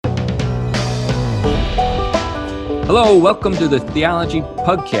Hello, welcome to the Theology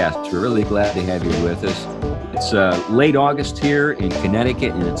Podcast. We're really glad to have you with us. It's late August here in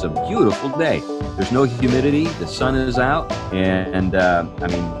Connecticut, and it's a beautiful day. There's no humidity, the sun is out, and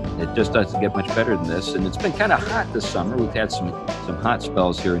it just doesn't get much better than this. And it's been kind of hot this summer. We've had some hot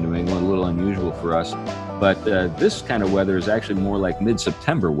spells here in New England, a little unusual for us. But this kind of weather is actually more like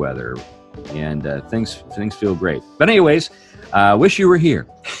mid-September weather, and things feel great. But anyways, wish you were here.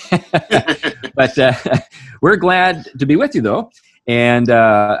 But we're glad to be with you, though. And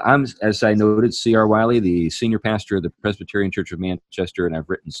I'm, as I noted, C.R. Wiley, the senior pastor of the Presbyterian Church of Manchester, and I've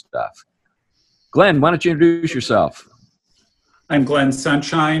written stuff. Glenn, why don't you introduce yourself? I'm Glenn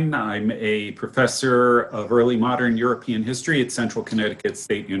Sunshine. I'm a professor of early modern European history at Central Connecticut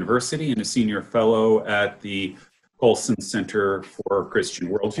State University and a senior fellow at the Colson Center for Christian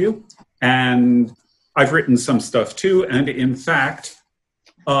Worldview. And I've written some stuff too. And in fact,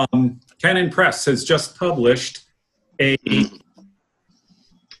 Canon Press has just published a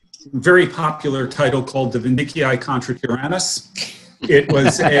very popular title called De Vindicii contra Tyrannus.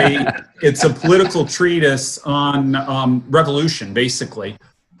 It's a political treatise on revolution, basically,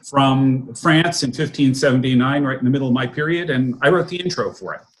 from France in 1579, right in the middle of my period, and I wrote the intro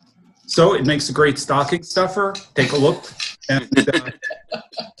for it. So it makes a great stocking stuffer. Take a look. And,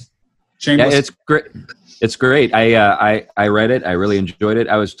 shameless. Yeah, it's great. It's great. I read it. I really enjoyed it.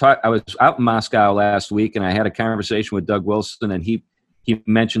 I was out in Moscow last week, and I had a conversation with Doug Wilson, and he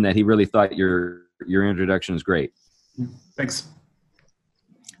mentioned that he really thought your introduction is great. Thanks.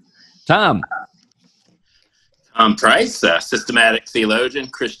 Tom Price, systematic theologian,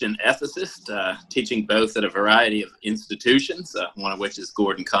 Christian ethicist, teaching both at a variety of institutions, one of which is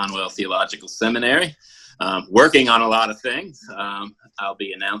Gordon Conwell Theological Seminary. Working on a lot of things. I'll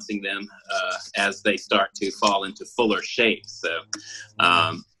be announcing them as they start to fall into fuller shape. So,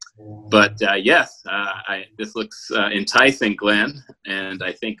 yes, this looks enticing, Glenn, and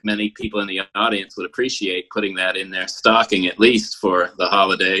I think many people in the audience would appreciate putting that in their stocking at least for the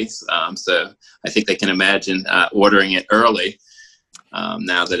holidays. So I think they can imagine ordering it early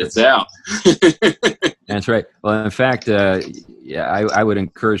now that it's out. That's right. Well, in fact, I would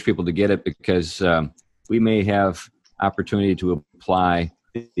encourage people to get it because we may have opportunity to apply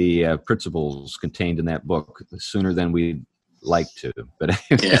the principles contained in that book sooner than we'd like to. But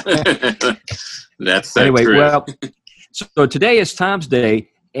that's so anyway. True. Well, so today is Tom's day,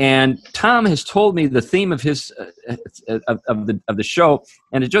 and Tom has told me the theme of his of the show,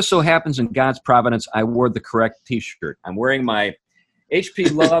 and it just so happens in God's providence I wore the correct T-shirt. I'm wearing my H.P.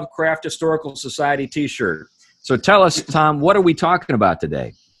 Lovecraft Historical Society T-shirt. So tell us, Tom, what are we talking about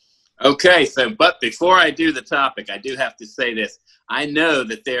today? Okay, but before I do the topic, I do have to say this. I know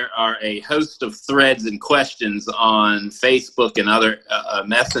that there are a host of threads and questions on Facebook and other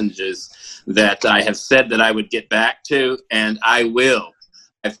messages that I have said that I would get back to, and I will.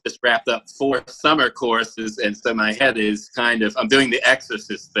 I've just wrapped up 4 summer courses, and so my head is I'm doing the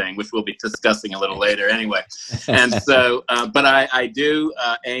exorcist thing, which we'll be discussing a little later anyway. And so, but I do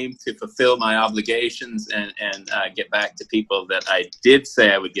aim to fulfill my obligations and get back to people that I did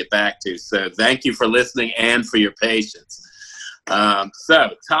say I would get back to. So thank you for listening and for your patience.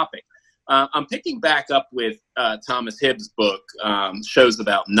 So topic. I'm picking back up with Thomas Hibbs' book, Shows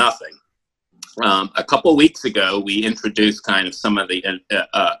About Nothing. A couple weeks ago, we introduced kind of some of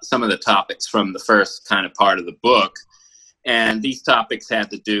the topics from the first kind of part of the book, and these topics had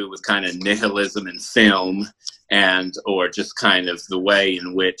to do with kind of nihilism in film, or just kind of the way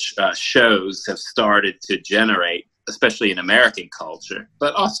in which shows have started to generate, especially in American culture,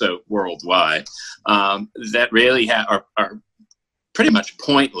 but also worldwide, that really are pretty much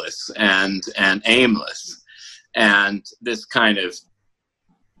pointless and aimless, and this kind of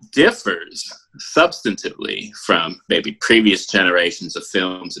differs substantively from maybe previous generations of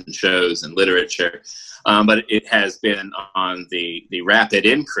films and shows and literature, but it has been on the rapid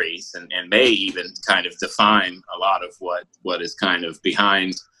increase and may even kind of define a lot of what is kind of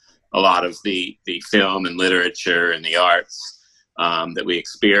behind a lot of the film and literature and the arts that we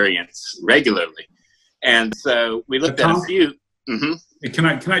experience regularly. And so we looked at a few. Mm-hmm. Can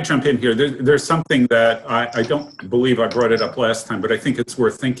I jump in here? There's something that I don't believe I brought it up last time, but I think it's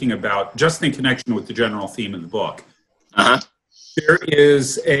worth thinking about just in connection with the general theme of the book. Uh-huh. There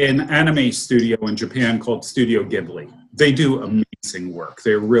is an anime studio in Japan called Studio Ghibli. They do amazing work.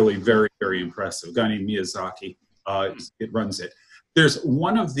 They're really very, very impressive. A guy named Miyazaki, it runs it. There's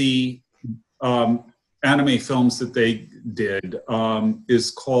one of the anime films that they did is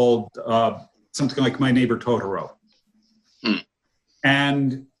called something like My Neighbor Totoro.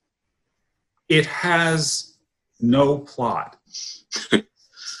 And it has no plot.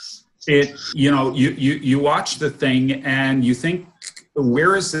 you watch the thing and you think,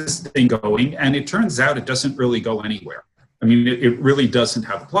 where is this thing going? And it turns out it doesn't really go anywhere. I mean, it really doesn't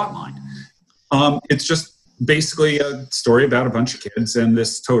have a plot line. It's just basically a story about a bunch of kids and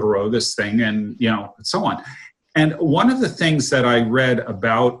this Totoro, this thing, and so on. And one of the things that I read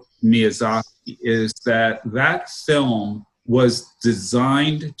about Miyazaki is that film was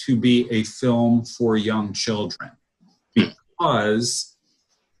designed to be a film for young children, because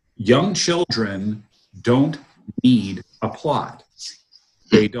young children don't need a plot.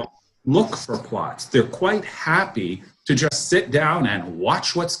 They don't look for plots. They're quite happy to just sit down and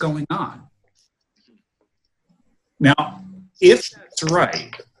watch what's going on. Now, if that's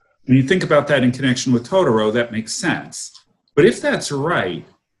right, when you think about that in connection with Totoro, that makes sense. But if that's right,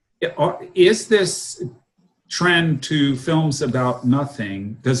 is this trend to films about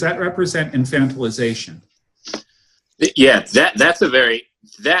nothing, does that represent infantilization? Yeah,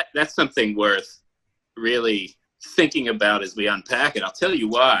 that's something worth really thinking about as we unpack it. I'll tell you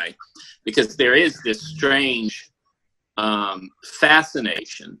why. Because there is this strange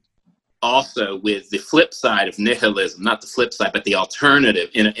fascination also with the flip side of nihilism, not the flip side, but the alternative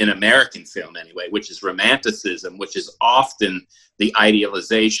in American film anyway, which is romanticism, which is often the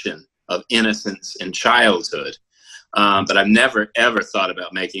idealization of innocence in childhood. But I've never, ever thought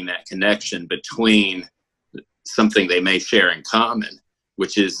about making that connection between something they may share in common,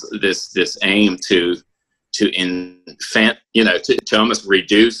 which is this aim to almost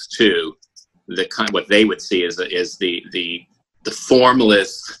reduce to the kind what they would see as the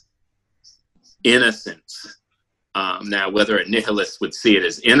formless innocence. Now, whether a nihilist would see it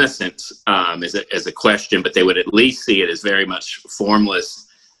as innocence is a question, but they would at least see it as very much formless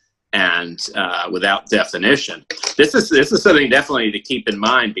and without definition. This is something definitely to keep in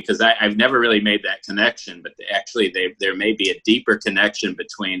mind, because I've never really made that connection, but actually there may be a deeper connection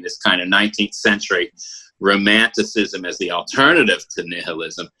between this kind of 19th century romanticism as the alternative to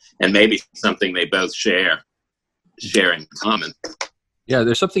nihilism, and maybe something they both share in common. Yeah,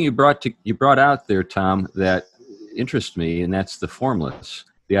 there's something you brought out there, Tom, that interests me, and that's the formless.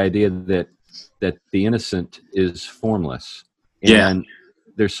 The idea that the innocent is formless. And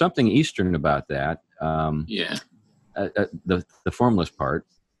there's something Eastern about that. The formless part.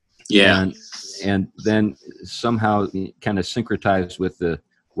 Yeah. And then somehow kind of syncretized with the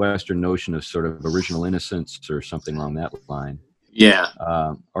Western notion of sort of original innocence or something along that line. Yeah.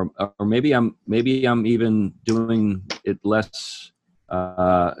 Or maybe I'm even doing it less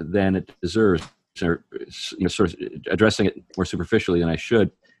than it deserves, or sort of addressing it more superficially than I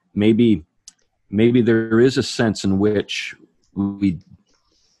should. Maybe there is a sense in which we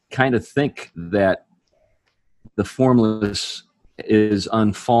kind of think that the formless is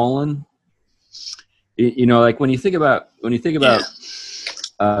unfallen. Like when you think about the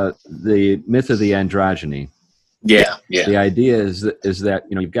myth of the androgyny. Yeah. The idea is that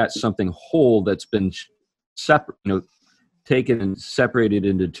you've got something whole that's been separate, taken and separated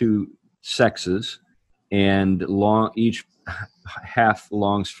into two sexes, and each half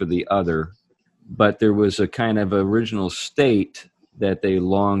longs for the other, but there was a kind of original state that they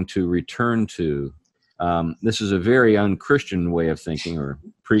long to return to. This is a very un-Christian way of thinking, or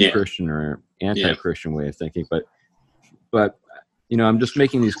pre-Christian or anti-Christian way of thinking, but I'm just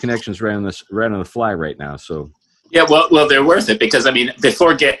making these connections right on the fly right now. So yeah, well, they're worth it, because I mean,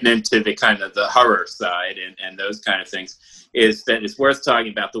 before getting into the kind of the horror side and those kind of things, is that it's worth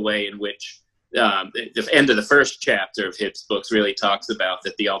talking about the way in which the end of the first chapter of Hibbs' books really talks about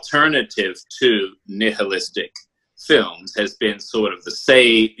that the alternative to nihilistic films has been sort of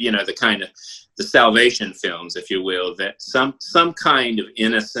the kind of the salvation films, if you will, that some kind of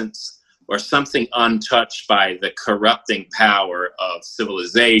innocence or something untouched by the corrupting power of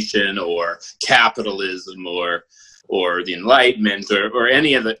civilization or capitalism or the Enlightenment or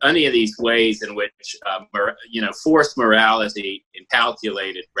any of these ways in which forced morality and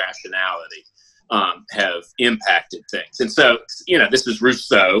calculated rationality have impacted things. And so this is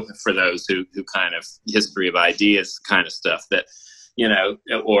Rousseau, for those who kind of history of ideas kind of stuff, that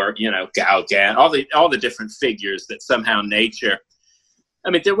or Gauguin, all the different figures that somehow nature. I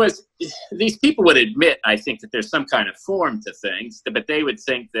mean, these people would admit, I think, that there's some kind of form to things, but they would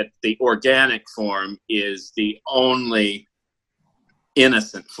think that the organic form is the only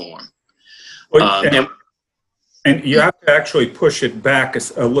innocent form. And you have to actually push it back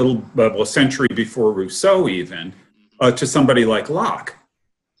a century before Rousseau even, to somebody like Locke,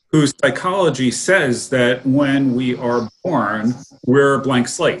 whose psychology says that when we are born, we're blank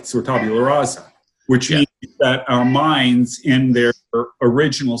slates, we're tabula rasa, which means that our minds in their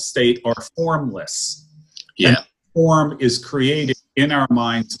original state are formless. Yeah. And form is created in our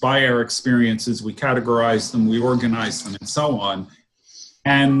minds by our experiences. We categorize them, we organize them, and so on.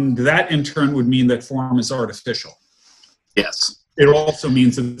 And that in turn would mean that form is artificial. Yes. It also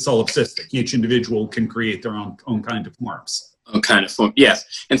means that it's solipsistic. Each individual can create their own kind of forms. Own kind of form,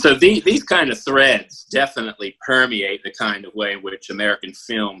 yes. And so these kind of threads definitely permeate the kind of way in which American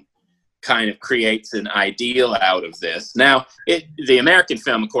film kind of creates an ideal out of this. Now, the American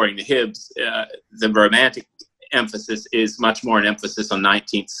film, according to Hibbs, the romantic emphasis is much more an emphasis on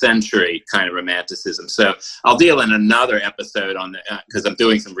 19th century kind of romanticism. So I'll deal in another episode on because I'm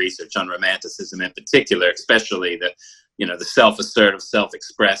doing some research on romanticism in particular, especially the self-assertive,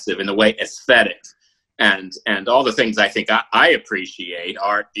 self-expressive, in the way aesthetic and all the things I think I appreciate,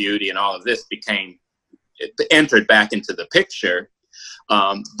 art, beauty, and all of this entered back into the picture,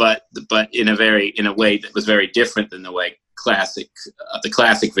 but in a way that was very different than the way the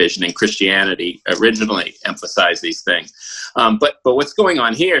classic vision in Christianity originally emphasized these things. But what's going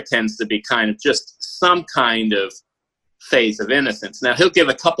on here tends to be kind of just some kind of phase of innocence. Now, he'll give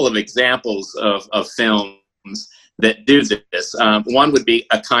a couple of examples of films that do this. One would be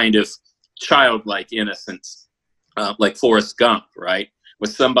a kind of childlike innocence, like Forrest Gump, right?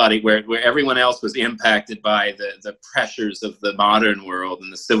 With somebody where everyone else was impacted by the pressures of the modern world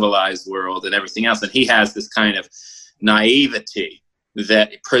and the civilized world and everything else. And he has this kind of naivety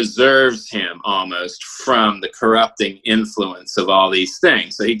that preserves him almost from the corrupting influence of all these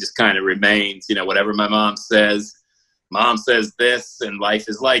things. So he just kind of remains, whatever my mom says this, and life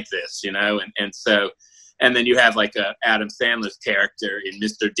is like this, and then you have like Adam Sandler's character in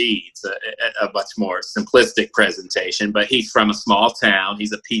Mr. Deeds, a much more simplistic presentation, but he's from a small town. He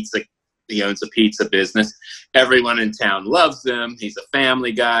owns a pizza business. Everyone in town loves him. He's a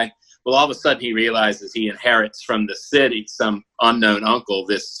family guy. Well, all of a sudden he realizes he inherits from the city, some unknown uncle,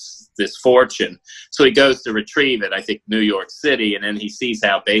 this fortune. So he goes to retrieve it, I think New York City, and then he sees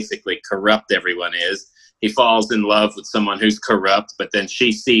how basically corrupt everyone is. He falls in love with someone who's corrupt, but then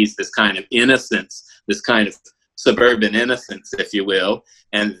she sees this kind of innocence, this kind of suburban innocence, if you will,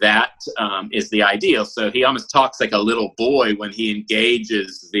 and that is the ideal. So he almost talks like a little boy when he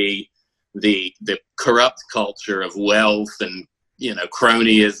engages the corrupt culture of wealth and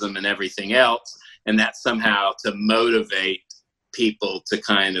cronyism and everything else, and that somehow to motivate people to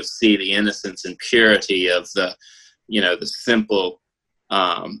kind of see the innocence and purity of the simple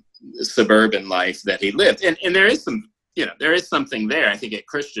suburban life that he lived. And there is something there, I think, a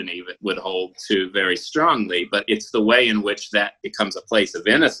Christian even would hold to very strongly, but it's the way in which that becomes a place of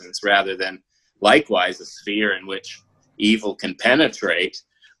innocence rather than likewise a sphere in which evil can penetrate.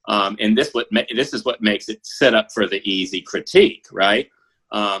 And this is what makes it set up for the easy critique, right?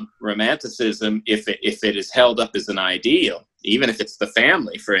 Romanticism, if it is held up as an ideal, even if it's the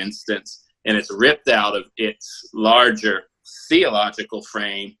family, for instance, and it's ripped out of its larger theological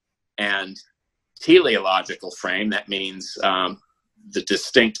frame and teleological frame, that means the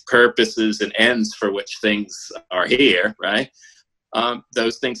distinct purposes and ends for which things are here, right?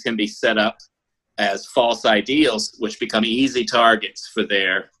 Those things can be set up as false ideals, which become easy targets for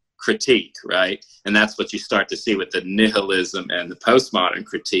their critique, right? And that's what you start to see with the nihilism and the postmodern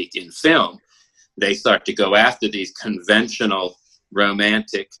critique in film. They start to go after these conventional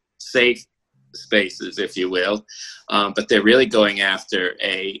romantic safe spaces, if you will, but they're really going after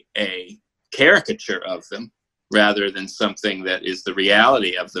a caricature of them rather than something that is the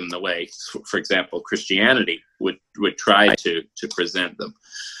reality of them, the way, for example, Christianity would try to present them.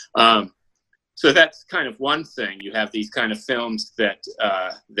 So that's kind of one thing. You have these kind of films that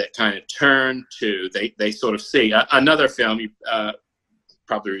kind of turn to, they sort of see. Another film you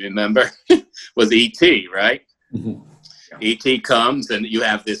probably remember was E.T., right? Mm-hmm. E.T. comes and you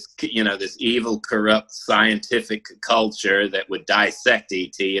have this, this evil, corrupt scientific culture that would dissect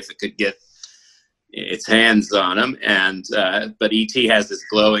E.T. if it could get its hands on him. And but E.T. has this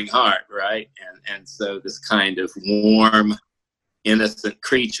glowing heart, right? And so this kind of warm, innocent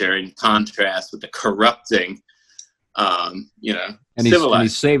creature in contrast with the corrupting, and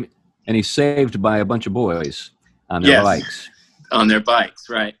civilized. He's saved by a bunch of boys on their bikes. On their bikes,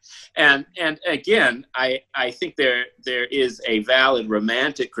 right? And again, I think there is a valid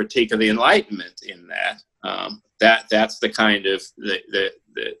romantic critique of the Enlightenment in that. That's the kind of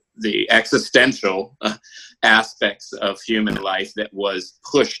the existential aspects of human life that was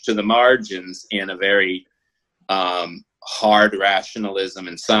pushed to the margins in a very hard rationalism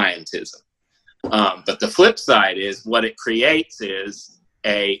and scientism. But the flip side is what it creates is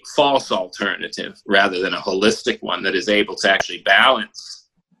a false alternative rather than a holistic one that is able to actually balance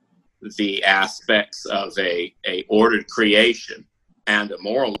the aspects of a ordered creation and a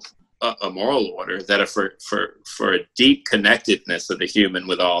moral a moral order, that are for a deep connectedness of the human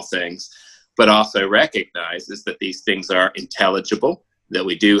with all things, but also recognizes that these things are intelligible, that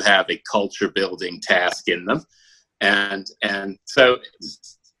we do have a culture building task in them. And so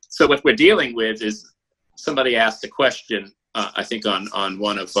what we're dealing with is, somebody asked a question, I think on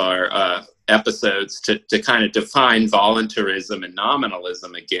one of our episodes, to kind of define voluntarism and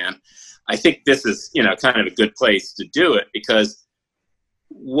nominalism again. I think this is, kind of a good place to do it, because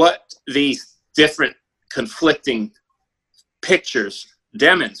what these different conflicting pictures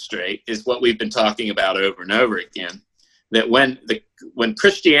demonstrate is what we've been talking about over and over again, that when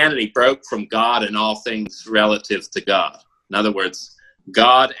Christianity broke from God and all things relative to God, in other words,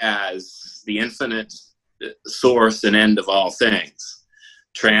 God as the infinite source and end of all things,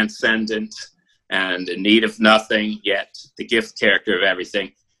 transcendent and in need of nothing, yet the gift character of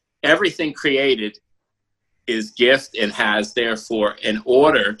everything. Everything created is gift and has therefore an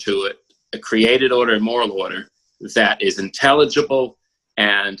order to it, a created order, a moral order that is intelligible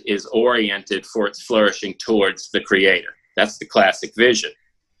and is oriented for its flourishing towards the creator. That's the classic vision.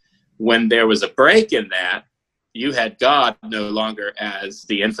 When there was a break in that, you had God no longer as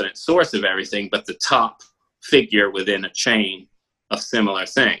the infinite source of everything, but the top figure within a chain of similar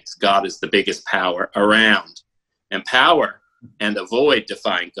things. God is the biggest power around. And power and a void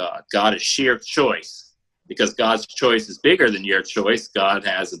define God. God is sheer choice. Because God's choice is bigger than your choice, God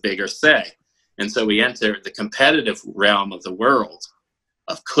has a bigger say. And so we enter the competitive realm of the world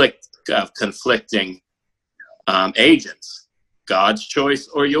of conflicting agents. God's choice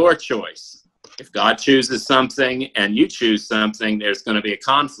or your choice. If God chooses something and you choose something, there's going to be a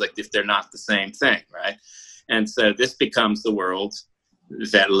conflict if they're not the same thing, right? And so this becomes the world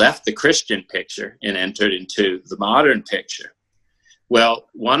that left the Christian picture and entered into the modern picture. Well,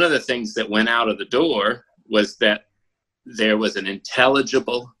 one of the things that went out of the door was that there was an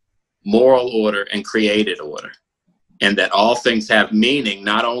intelligible moral order and created order, and that all things have meaning,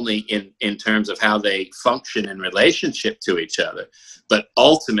 not only in terms of how they function in relationship to each other, but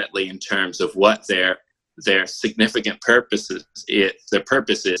ultimately in terms of what their significant purposes their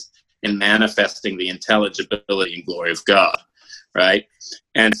purpose is in manifesting the intelligibility and glory of God, right?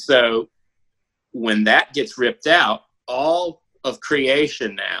 And so when that gets ripped out, all of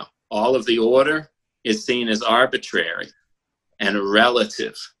creation now, all of the order is seen as arbitrary and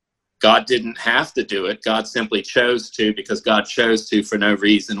relative. God didn't have to do it. God simply chose to, because God chose to for no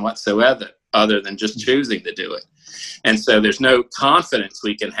reason whatsoever other than just choosing to do it. And so there's no confidence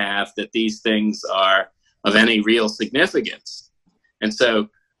we can have that these things are of any real significance. And so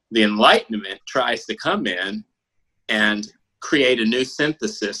the Enlightenment tries to come in and create a new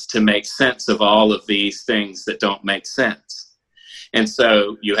synthesis to make sense of all of these things that don't make sense. And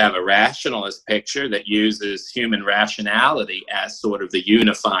so you have a rationalist picture that uses human rationality as sort of the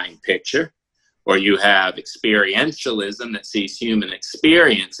unifying picture, or you have experientialism that sees human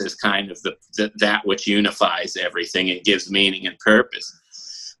experience as kind of that which unifies everything and gives meaning and purpose.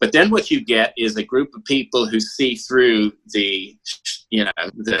 But then what you get is a group of people who see through the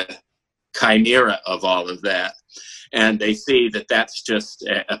chimera of all of that, and they see that that's just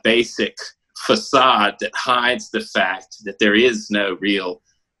a basic facade that hides the fact that there is no real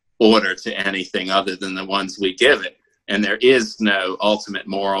order to anything other than the ones we give it, and there is no ultimate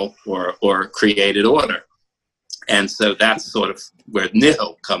moral or created order. And so that's sort of where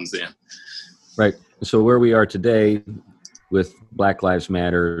nihil comes in. Right. So where we are today with Black Lives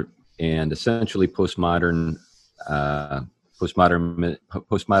Matter and essentially postmodernism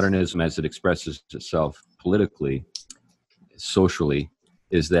as it expresses itself politically, socially,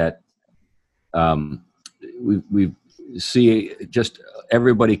 is that we see just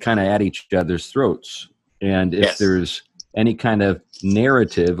everybody kind of at each other's throats. And if there's any kind of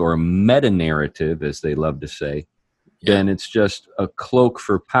narrative or meta-narrative, as they love to say, then it's just a cloak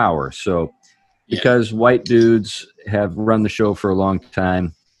for power. So because white dudes have run the show for a long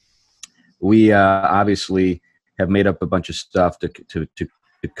time, we obviously have made up a bunch of stuff to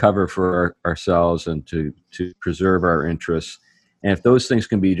cover for ourselves and to preserve our interests. And if those things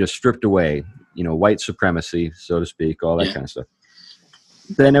can be just stripped away, white supremacy, so to speak, all that kind of stuff,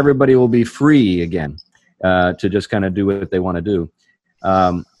 then everybody will be free again to just kind of do what they want to do.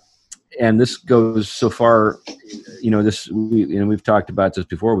 And this goes so far, we've talked about this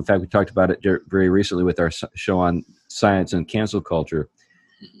before. In fact, we talked about it very recently with our show on science and cancel culture.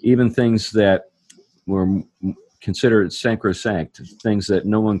 Even things that were considered sacrosanct, things that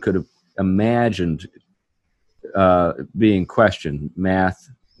no one could have imagined being questioned, math,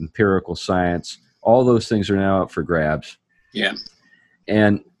 empirical science, all those things are now up for grabs. Yeah.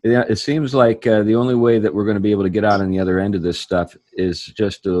 And it seems like the only way that we're going to be able to get out on the other end of this stuff is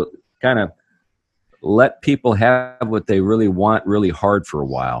just to kind of let people have what they really want really hard for a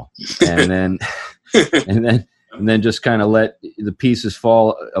while, and then and then just kind of let the pieces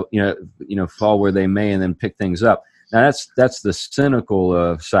fall, fall where they may, and then pick things up. Now that's the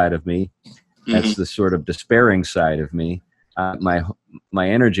cynical side of me. That's the sort of despairing side of me. My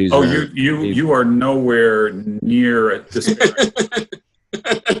energies. Oh, you are nowhere near at despairing.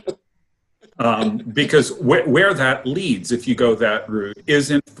 Because where that leads, if you go that route,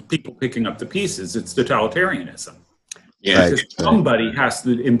 isn't people picking up the pieces. It's totalitarianism. Yeah, because somebody has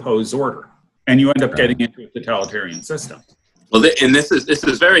to impose order, and you end up getting into a totalitarian system. Well, and this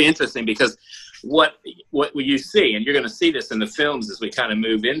is very interesting, because what you see, and you're going to see this in the films as we kind of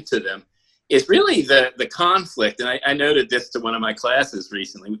move into them, is really the conflict. And I noted this to one of my classes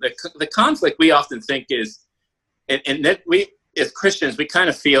recently. The conflict we often think is, and that we, as Christians, we kind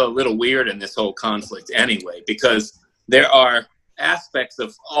of feel a little weird in this whole conflict anyway, because there are aspects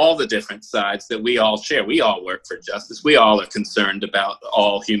of all the different sides that we all share. We all work for justice. We all are concerned about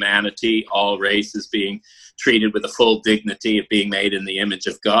all humanity, all races being treated with the full dignity of being made in the image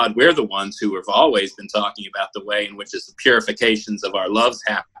of God. We're the ones who have always been talking about the way in which the purifications of our loves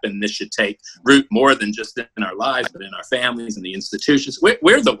happen. This should take root more than just in our lives, but in our families and the institutions.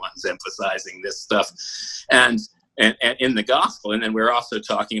 We're the ones emphasizing this stuff. And in the gospel. And then we're also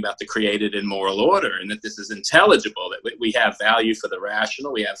talking about the created and moral order, and that this is intelligible, that we have value for the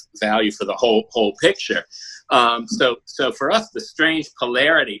rational, we have value for the whole picture. So for us, the strange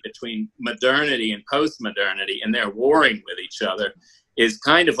polarity between modernity and postmodernity, and they're warring with each other, is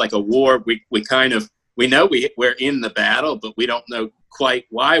kind of like a war. We know we're in the battle, but we don't know quite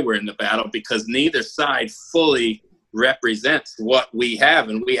why we're in the battle, because neither side fully represents what we have,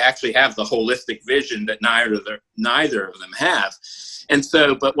 and we actually have the holistic vision that neither of them have. And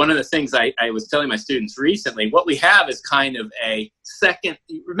so, but one of the things I was telling my students recently, what we have is kind of a second.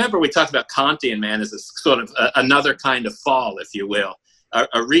 Remember, we talked about Kantian man as a sort of another kind of fall, if you will,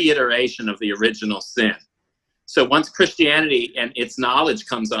 a reiteration of the original sin. So once Christianity and its knowledge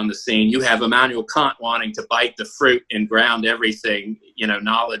comes on the scene, you have Immanuel Kant wanting to bite the fruit and ground everything,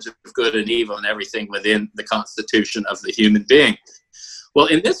 knowledge of good and evil and everything within the constitution of the human being. Well,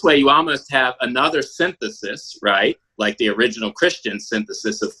 in this way, you almost have another synthesis, right? Like the original Christian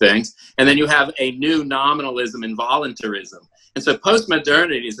synthesis of things. And then you have a new nominalism and voluntarism. And so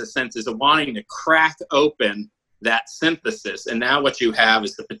postmodernity, in a sense, is a wanting to crack open that synthesis. And now what you have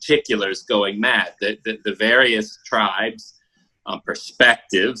is the particulars going mad, the various tribes,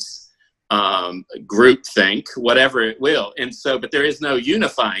 perspectives, groupthink, whatever it will. And so, but there is no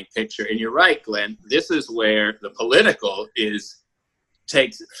unifying picture. And you're right, Glenn, this is where the political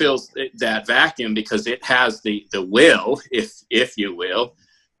fills that vacuum, because it has the will, if you will,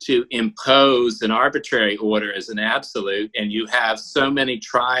 to impose an arbitrary order as an absolute. And you have so many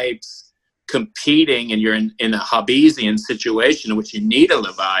tribes competing, and you're in a Hobbesian situation in which you need a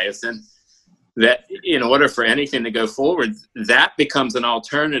Leviathan, that in order for anything to go forward, that becomes an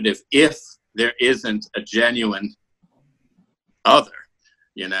alternative if there isn't a genuine other,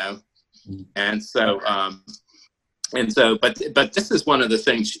 And so, but this is one of the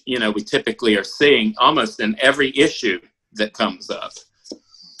things, we typically are seeing almost in every issue that comes up.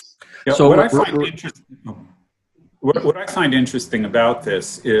 Yeah, so what I find interesting about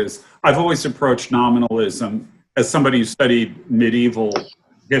this is I've always approached nominalism as somebody who studied medieval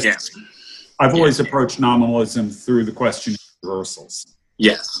history. Yes. I've always approached nominalism through the question of universals.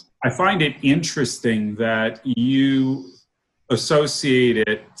 Yes. I find it interesting that you associate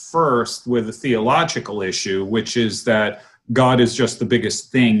it first with a theological issue, which is that God is just the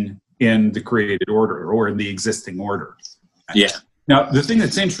biggest thing in the created order or in the existing order. Yeah. Now, the thing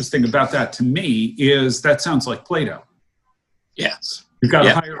that's interesting about that to me is that sounds like Plato. Yes. You've got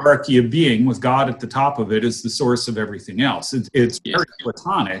a hierarchy of being with God at the top of it as the source of everything else. It's very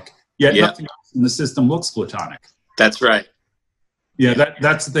Platonic, yet nothing else in the system looks Platonic. That's right. Yeah,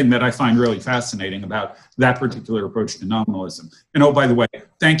 that's the thing that I find really fascinating about that particular approach to nominalism. And oh, by the way,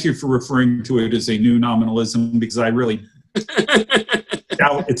 thank you for referring to it as a new nominalism, because I really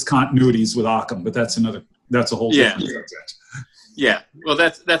doubt its continuities with Occam, but that's a whole different subject. Yeah, well,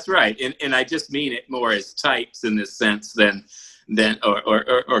 that's right, and I just mean it more as types in this sense than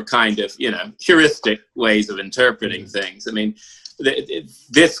or kind of heuristic ways of interpreting things. I mean,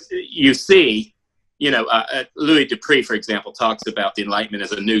 this you see, Louis Dupree, for example, talks about the Enlightenment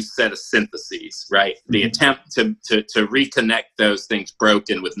as a new set of syntheses, right? The attempt to reconnect those things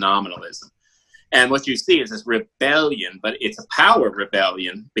broken with nominalism. And what you see is this rebellion, but it's a power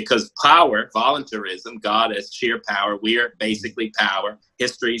rebellion, because power, voluntarism, God as sheer power, we are basically power.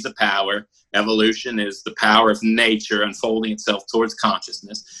 History is a power. Evolution is the power of nature unfolding itself towards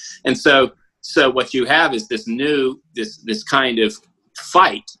consciousness. And so what you have is this kind of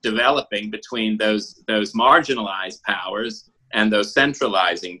fight developing between those marginalized powers and those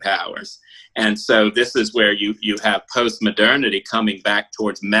centralizing powers. And so this is where you have post-modernity coming back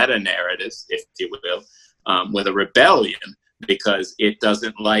towards meta-narratives, if you will, with a rebellion, because it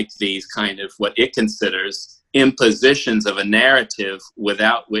doesn't like these kind of what it considers impositions of a narrative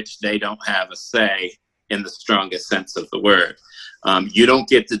without which they don't have a say in the strongest sense of the word. You don't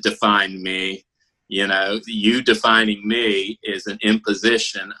get to define me. You defining me is an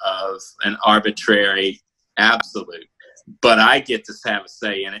imposition of an arbitrary absolute. But I get to have a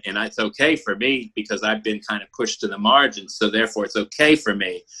say in it, and it's okay for me because I've been kind of pushed to the margins. So therefore, it's okay for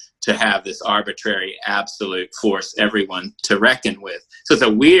me to have this arbitrary absolute force everyone to reckon with. So it's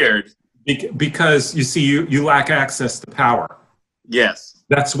a weird... Because you see, you lack access to power. Yes.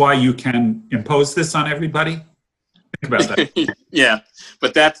 That's why you can impose this on everybody. Think about that. Yeah,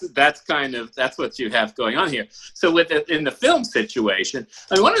 but that's what you have going on here. So in the film situation,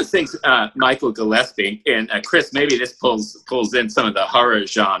 I mean, one of the things Michael Gillespie and Chris, maybe this pulls in some of the horror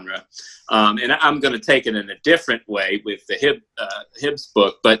genre, and I'm going to take it in a different way with the Hibbs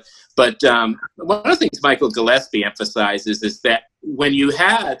book. But one of the things Michael Gillespie emphasizes is that when you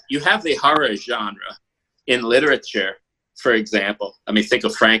have the horror genre in literature. For example, I mean, think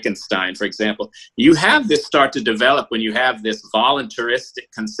of Frankenstein, for example. You have this start to develop when you have this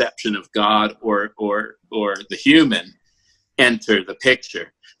voluntaristic conception of God or the human enter the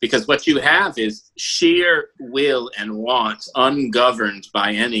picture. Because what you have is sheer will and want, ungoverned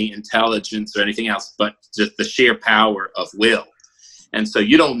by any intelligence or anything else, but just the sheer power of will. And so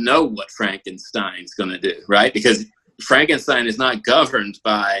you don't know what Frankenstein's going to do, right? Because Frankenstein is not governed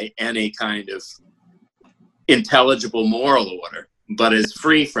by any kind of intelligible moral order, but is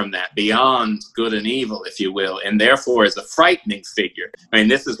free from that, beyond good and evil, if you will, and therefore is a frightening figure. I mean,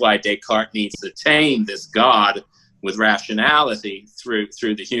 this is why Descartes needs to tame this God with rationality through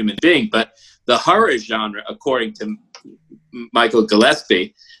the human being. But the horror genre, according to Michael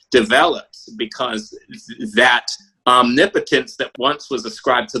Gillespie, develops because that omnipotence that once was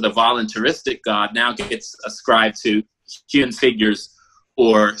ascribed to the voluntaristic God now gets ascribed to human figures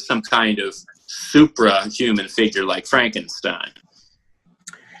or some kind of supra-human figure like Frankenstein.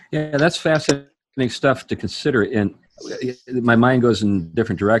 Yeah, that's fascinating stuff to consider. And my mind goes in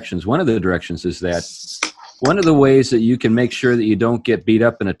different directions. One of the directions is that one of the ways that you can make sure that you don't get beat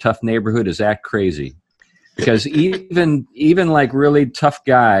up in a tough neighborhood is act crazy. Because even like really tough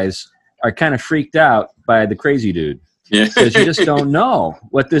guys are kind of freaked out by the crazy dude. Yeah. Because you just don't know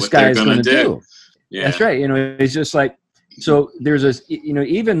what this guy is going to do. Yeah. That's right. It's just like, so there's a,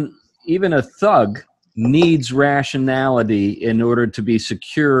 even a thug needs rationality in order to be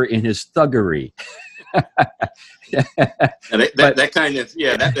secure in his thuggery. That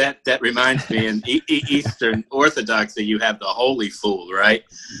reminds me, in Eastern Orthodoxy, you have the holy fool, right?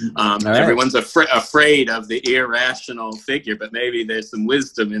 Right. Everyone's afraid of the irrational figure, but maybe there's some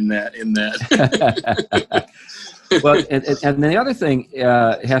wisdom in that. Well, and the other thing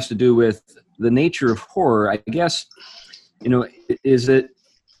has to do with the nature of horror, I guess.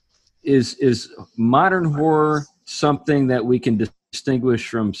 Is modern horror something that we can distinguish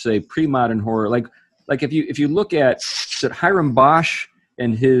from, say, pre-modern horror? Like if you look at Hiram Bosch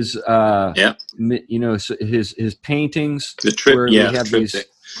and his his paintings,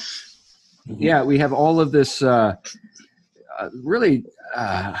 we have all of this really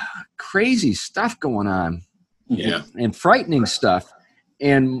crazy stuff going on, and frightening stuff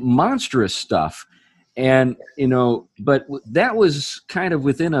and monstrous stuff. And, but that was kind of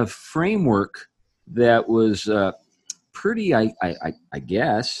within a framework that was pretty, I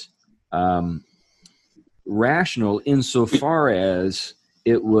guess, rational insofar as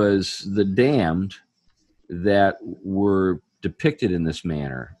it was the damned that were depicted in this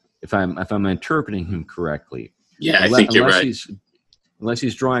manner, if I'm interpreting him correctly. Yeah, I think you're right. Unless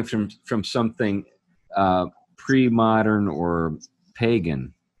he's drawing from something pre-modern or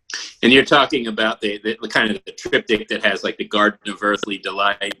pagan. And you're talking about the kind of the triptych that has like the Garden of Earthly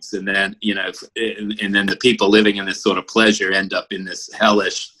Delights, and then and then the people living in this sort of pleasure end up in this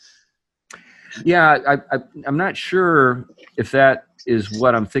hellish. Yeah, I'm not sure if that is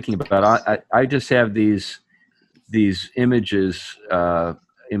what I'm thinking about. I just have these images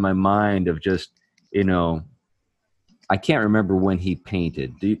in my mind of just I can't remember when he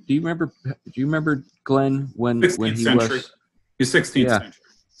painted. Do you remember? Do you remember, Glenn, when he century. was? The 16th century.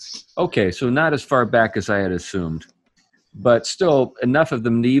 Okay, so not as far back as I had assumed, but still enough of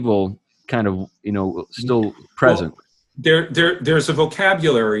the medieval kind of, still present. Well, there's a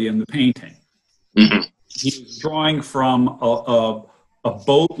vocabulary in the painting. Mhm. He's drawing from a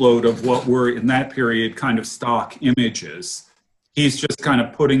boatload of what were in that period kind of stock images. He's just kind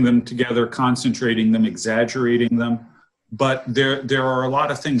of putting them together, concentrating them, exaggerating them. But there are a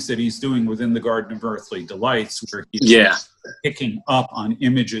lot of things that he's doing within the Garden of Earthly Delights where he's picking up on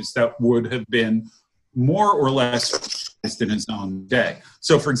images that would have been more or less in his own day.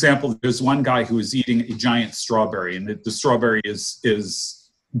 So, for example, there's one guy who is eating a giant strawberry, and the strawberry is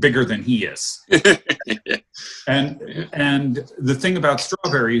bigger than he is. And the thing about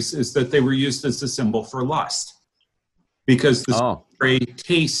strawberries is that they were used as a symbol for lust, because the strawberry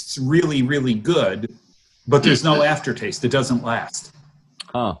tastes really, really good, but there's no aftertaste. It doesn't last.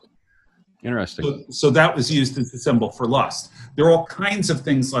 Oh, interesting. So that was used as a symbol for lust. There are all kinds of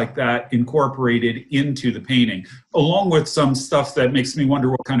things like that incorporated into the painting, along with some stuff that makes me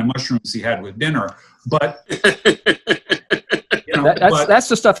wonder what kind of mushrooms he had with dinner. But that's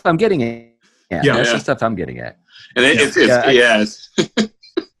the stuff I'm getting at. Yeah, that's the stuff I'm getting at. And yes.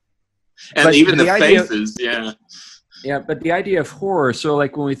 And even the faces, Yeah, but the idea of horror, so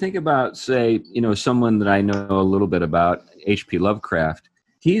like when we think about, say, someone that I know a little bit about, H.P. Lovecraft,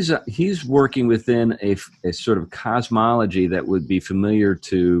 he's working within a sort of cosmology that would be familiar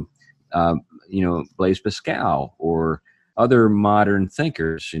to, Blaise Pascal or other modern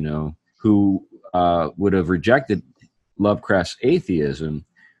thinkers, who would have rejected Lovecraft's atheism,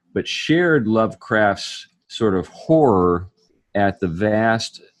 but shared Lovecraft's sort of horror at the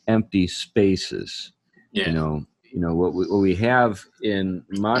vast empty spaces. Yeah. What we have in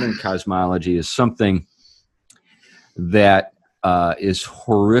modern cosmology is something that is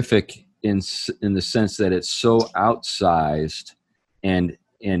horrific in the sense that it's so outsized and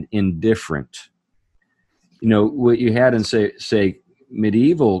indifferent. What you had in say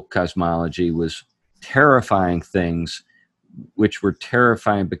medieval cosmology was terrifying things, which were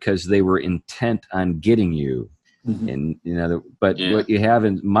terrifying because they were intent on getting you. And what you have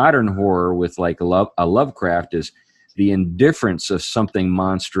in modern horror with like a Lovecraft is the indifference of something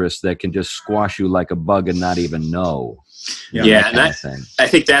monstrous that can just squash you like a bug and not even know. And I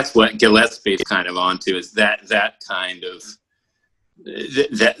think that's what Gillespie is kind of onto, is that kind of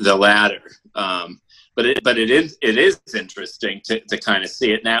the latter. But it is interesting to kind of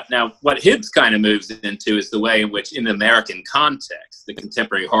see it now. What Hibbs kind of moves into is the way in which, in the American context, the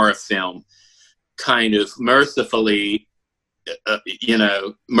contemporary horror film kind of mercilessly, if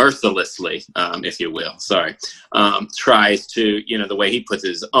you will, tries to, the way he puts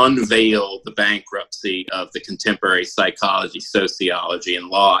it, is unveil the bankruptcy of the contemporary psychology, sociology, and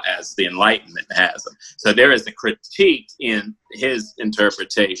law as the Enlightenment has them. So there is a critique in his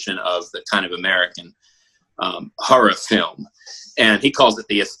interpretation of the kind of American horror film. And he calls it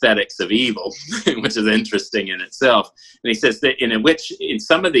the aesthetics of evil, which is interesting in itself. And he says that in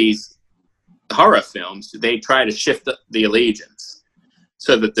some of these horror films, they try to shift the allegiance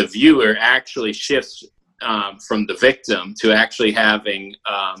so that the viewer actually shifts from the victim to actually having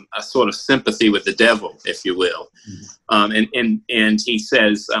a sort of sympathy with the devil, if you will. And he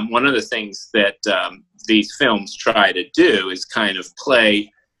says one of the things that these films try to do is kind of play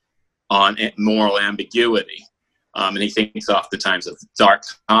on moral ambiguity. And he thinks oftentimes of dark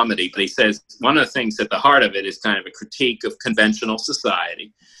comedy, but he says one of the things at the heart of it is kind of a critique of conventional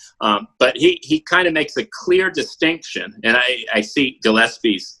society. But he kind of makes a clear distinction, and I see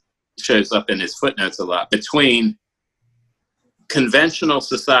Gillespie's shows up in his footnotes a lot, between conventional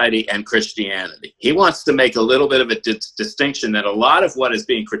society and Christianity. He wants to make a little bit of a distinction that a lot of what is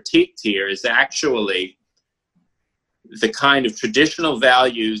being critiqued here is actually the kind of traditional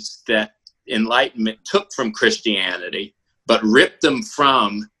values that Enlightenment took from Christianity, but ripped them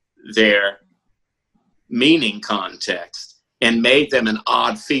from their meaning context and made them an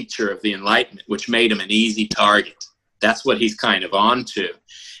odd feature of the Enlightenment, which made him an easy target. That's what he's kind of onto.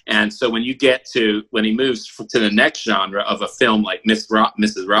 And so when he moves to the next genre of a film like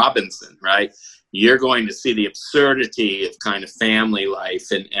Mrs. Robinson, right, you're going to see the absurdity of kind of family life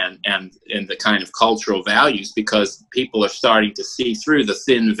and the kind of cultural values, because people are starting to see through the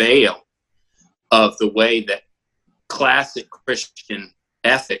thin veil of the way that classic Christian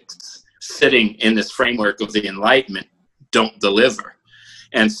ethics sitting in this framework of the Enlightenment don't deliver.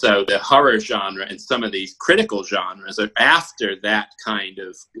 And so the horror genre and some of these critical genres are after that kind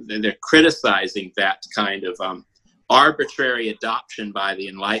of, they're criticizing that kind of arbitrary adoption by the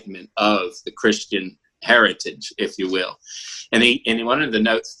Enlightenment of the Christian heritage, if you will. And one of the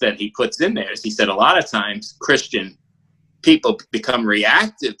notes that he puts in there is he said a lot of times Christian people become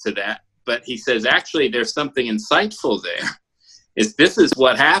reactive to that. But he says, actually, there's something insightful there. This is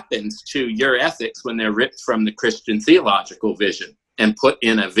what happens to your ethics when they're ripped from the Christian theological vision and put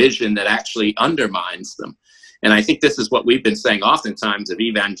in a vision that actually undermines them. And I think this is what we've been saying oftentimes of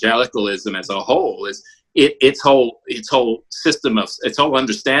evangelicalism as a whole, is its whole system of, its whole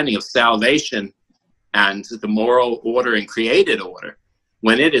understanding of salvation and the moral order and created order,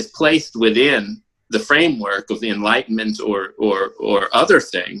 when it is placed within the framework of the Enlightenment or other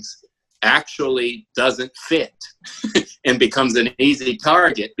things, actually doesn't fit and becomes an easy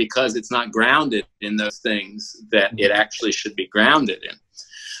target because it's not grounded in those things that it actually should be grounded in.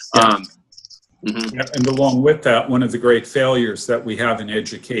 Yeah, and along with that, one of the great failures that we have in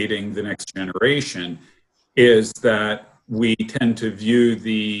educating the next generation is that we tend to view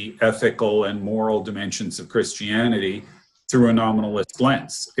the ethical and moral dimensions of Christianity through a nominalist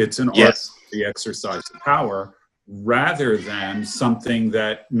lens. It's an arbitrary exercise of power rather than something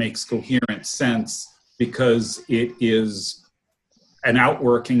that makes coherent sense because it is an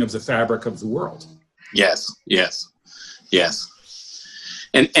outworking of the fabric of the world. Yes.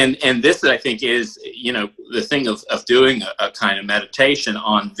 And this, I think, is, the thing of doing a kind of meditation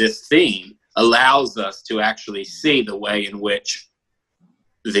on this theme allows us to actually see the way in which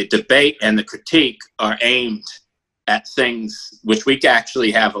the debate and the critique are aimed at things which we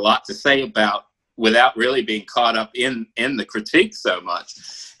actually have a lot to say about without really being caught up in the critique so much.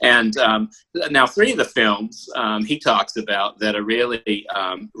 And now 3 of the films he talks about that are really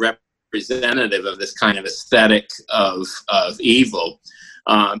representative of this kind of aesthetic of evil.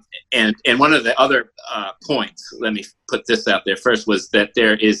 And one of the other points, let me put this out there first, was that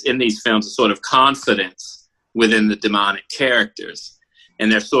there is in these films a sort of confidence within the demonic characters,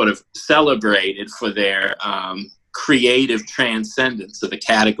 and they're sort of celebrated for their creative transcendence of the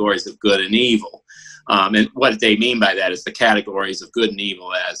categories of good and evil. And what they mean by that is the categories of good and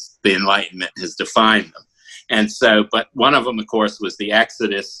evil as the Enlightenment has defined them. And so, but one of them, of course, was The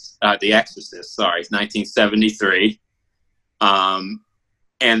Exorcist, 1973.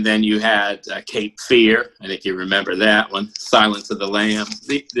 And then you had Cape Fear. I think you remember that one. Silence of the Lambs.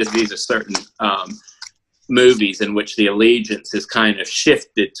 These are certain movies in which the allegiance is kind of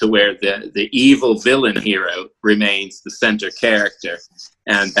shifted to where the evil villain hero remains the center character.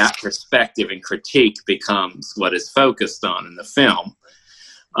 And that perspective and critique becomes what is focused on in the film.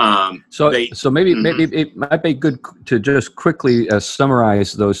 So maybe it might be good to just quickly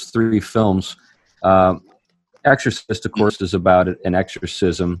summarize those 3 films. Exorcist, of course, is about an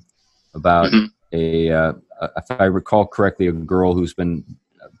exorcism, about if I recall correctly, a girl who's been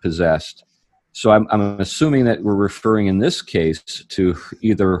possessed. So I'm assuming that we're referring in this case to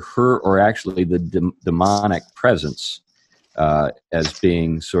either her or actually the demonic presence as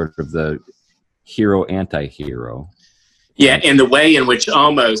being sort of the hero anti-hero. Yeah, in the way in which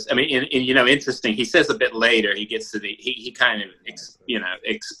almost, I mean, interesting. He says a bit later, he gets to he kind of,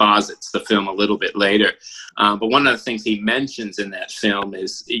 exposits the film a little bit later. But one of the things he mentions in that film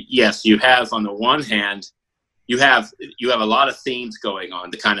is, yes, you have, on the one hand, you have a lot of themes going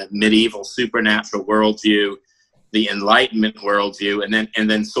on, the kind of medieval supernatural worldview, the Enlightenment worldview, and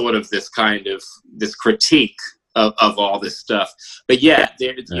then sort of this kind of, this critique of all this stuff. But yeah,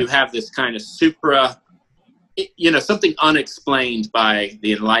 you have this kind of something unexplained by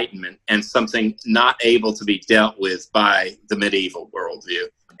the Enlightenment and something not able to be dealt with by the medieval worldview.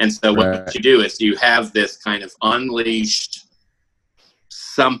 And so what you do is you have this kind of unleashed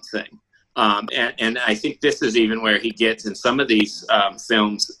something. And I think this is even where he gets in some of these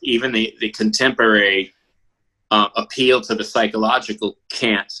films, even the contemporary appeal to the psychological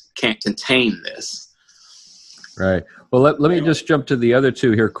can't contain this. Right. Well, let me just jump to the other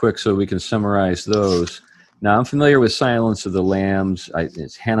 2 here quick so we can summarize those. Now, I'm familiar with Silence of the Lambs.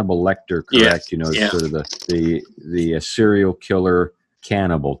 It's Hannibal Lecter, correct? Yes. Sort of the serial killer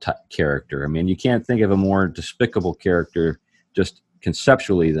cannibal type character. I mean, you can't think of a more despicable character just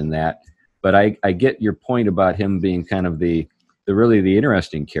conceptually than that. But I get your point about him being kind of the really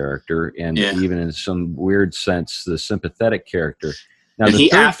interesting character, and even in some weird sense, the sympathetic character. Now, and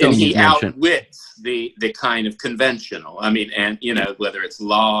he outwits the kind of conventional. I mean, and whether it's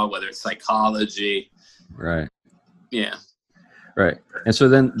law, whether it's psychology. Right. Yeah. Right. And so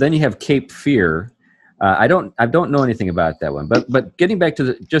then you have Cape Fear. I don't know anything about that one, but getting back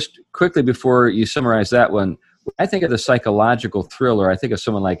to just quickly before you summarize that one, I think of the psychological thriller. I think of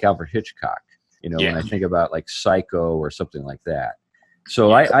someone like Alfred Hitchcock. When I think about like Psycho or something like that.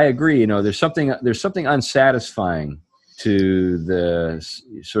 So I agree. There's something unsatisfying to the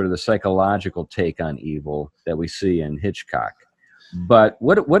sort of the psychological take on evil that we see in Hitchcock. But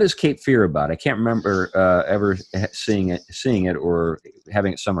what is Cape Fear about? I can't remember ever seeing it or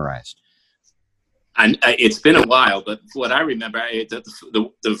having it summarized. It's been a while, but what I remember,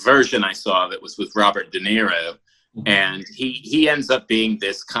 the version I saw of it was with Robert De Niro, and he ends up being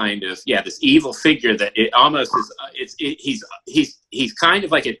this kind of this evil figure that it almost is. He's kind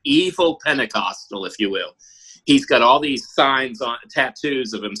of like an evil Pentecostal, if you will. He's got all these signs on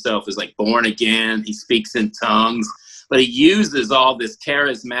tattoos of himself as like born again. He speaks in tongues, but he uses all this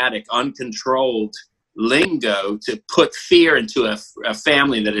charismatic, uncontrolled lingo to put fear into a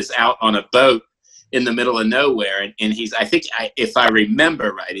family that is out on a boat in the middle of nowhere. And he's, if I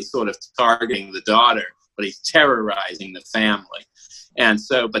remember right, he's sort of targeting the daughter, but he's terrorizing the family. And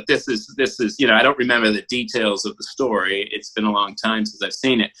so, but this is, I don't remember the details of the story. It's been a long time since I've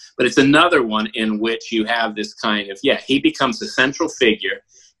seen it, but it's another one in which you have this kind of, he becomes a central figure.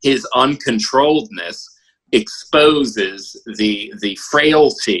 His uncontrolledness exposes the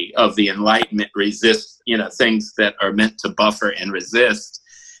frailty of the Enlightenment things that are meant to buffer and resist.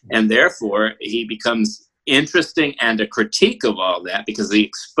 And therefore he becomes interesting and a critique of all that, because he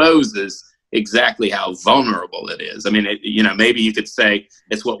exposes exactly how vulnerable it is. I mean, maybe you could say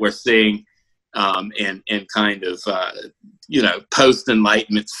it's what we're seeing in kind of,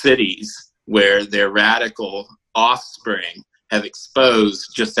 post-Enlightenment cities where their radical offspring have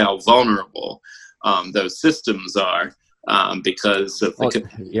exposed just how vulnerable those systems are because of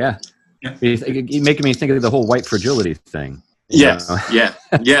the... You're making me think of the whole white fragility thing. Yes.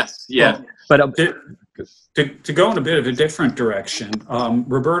 Well, but to go in a bit of a different direction,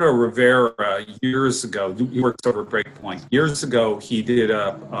 Roberto Rivera, years ago, he works over Breakpoint. Years ago, he did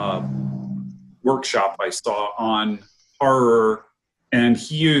a workshop I saw on horror, and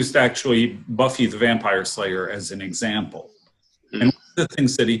he used actually Buffy the Vampire Slayer as an example. And one of the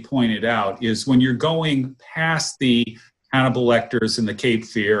things that he pointed out is when you're going past the Hannibal Lecters and the Cape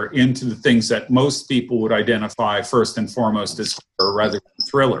Fear into the things that most people would identify first and foremost as horror rather than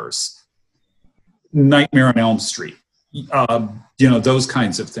thrillers, Nightmare on Elm Street, those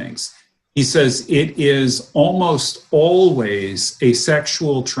kinds of things. He says it is almost always a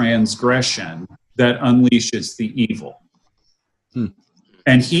sexual transgression that unleashes the evil.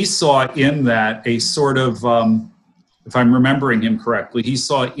 And he saw in that a sort of, if I'm remembering him correctly, he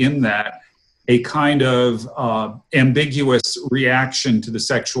saw in that a kind of ambiguous reaction to the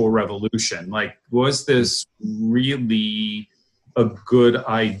sexual revolution. Like, was this really a good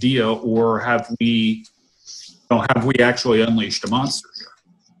idea, or have we actually unleashed a monster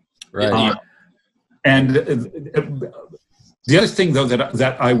here? Right. And the other thing, though,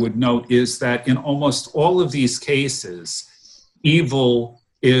 that I would note is that in almost all of these cases, evil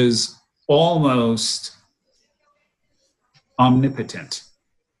is almost omnipotent.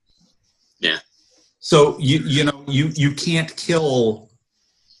 Yeah. So you can't kill.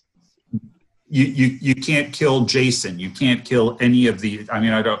 You can't kill Jason. You can't kill any of the. I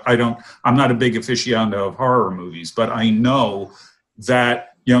mean, I'm not a big aficionado of horror movies, but I know that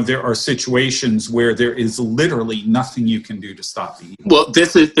there are situations where there is literally nothing you can do to stop the evil. Well,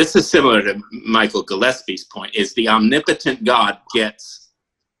 this is similar to Michael Gillespie's point. Is the omnipotent God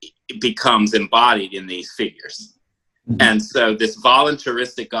becomes embodied in these figures. And so this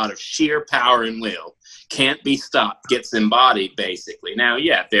voluntaristic God of sheer power and will can't be stopped, gets embodied basically. Now,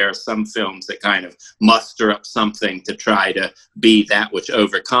 there are some films that kind of muster up something to try to be that which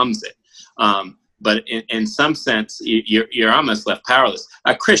overcomes it. But in some sense, you're almost left powerless.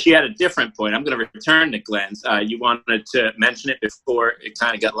 Chris, you had a different point. I'm going to return to Glenn's. You wanted to mention it before it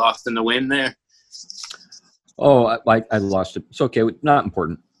kind of got lost in the wind there? Oh, I lost it. It's okay. Not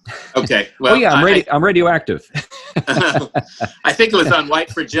important. Okay. Well, I'm radioactive. I think it was on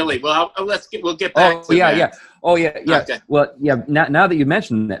white fragility. Well, we'll get back to that. Yeah. Oh, yeah. Okay. Well, yeah. Now that you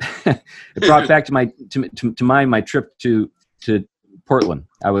mentioned that, it brought back to mind my trip to Portland.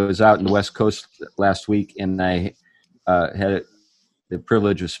 I was out in the West Coast last week, and I had the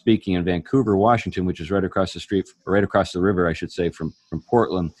privilege of speaking in Vancouver, Washington, which is right across the river, I should say, from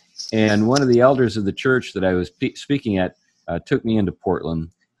Portland. And one of the elders of the church that I was speaking at took me into Portland.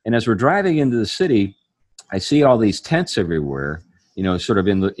 And as we're driving into the city, I see all these tents everywhere, sort of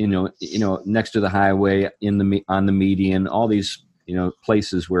in the, next to the highway, on the median, all these,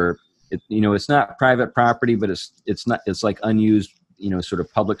 places where it's not private property, but it's like unused, sort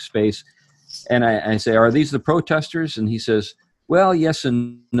of public space. And I say, are these the protesters? And he says, well, yes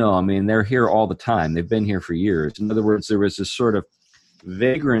and no. I mean, they're here all the time. They've been here for years. In other words, there was this sort of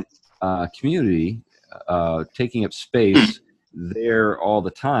vagrant community taking up space there all the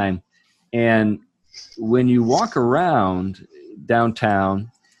time. And when you walk around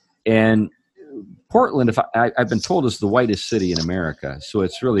downtown and Portland, I've been told, is the whitest city in America, so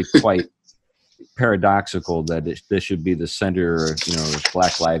it's really quite paradoxical that this should be the center of,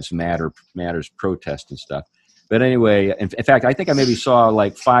 Black Lives Matters protest and stuff. But anyway, in fact, I think I maybe saw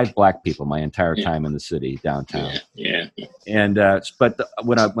like 5 black people my entire time in the city downtown. Yeah. And but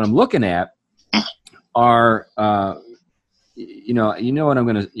what I'm looking at are what I'm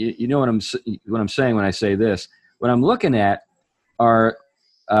gonna what I'm saying when I say this. What I'm looking at are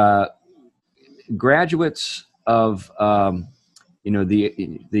graduates of the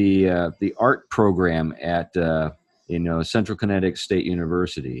art program at Central Connecticut State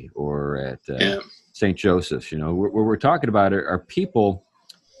University or at St. Joseph's. What we're talking about are people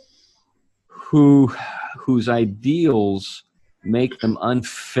whose ideals make them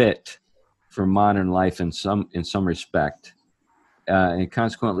unfit for modern life in some respect, and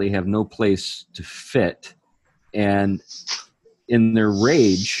consequently have no place to fit. And in their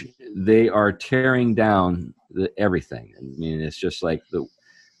rage, they are tearing down everything. I mean, it's just like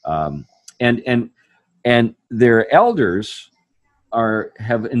and their elders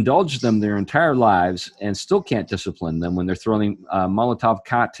have indulged them their entire lives and still can't discipline them when they're throwing Molotov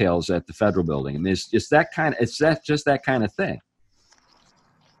cocktails at the Federal Building. I mean, it's just that kind of thing.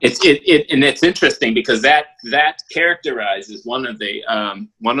 And it's interesting because that characterizes one of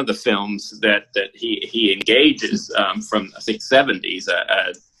the films that he engages from, I think, 70s.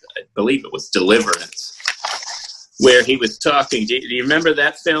 I believe it was Deliverance, where he was talking. Do you remember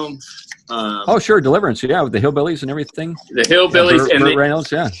that film? Oh, sure, Deliverance, yeah, with the hillbillies and everything. The hillbillies and Burt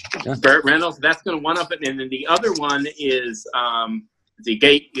Reynolds, yeah. Burt Reynolds. That's going to one up it, and then the other one is the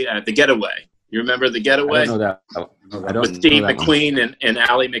Getaway. You remember The Getaway? I don't know that. With Steve McQueen and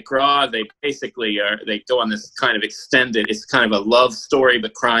Ally McGraw, they basically they go on this kind of extended. It's kind of a love story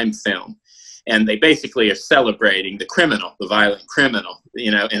but crime film, and they basically are celebrating the violent criminal,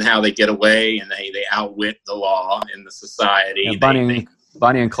 and how they get away and they outwit the law in the society. Yeah,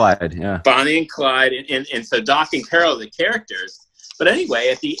 Bonnie and Clyde, yeah. Bonnie and Clyde, and so Doc and Carol, the characters. But anyway,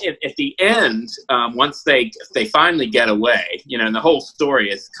 at the end, once they finally get away, and the whole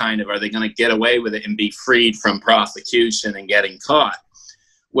story is kind of, are they going to get away with it and be freed from prosecution and getting caught?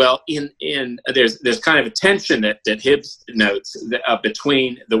 Well, there's kind of a tension that Hibbs notes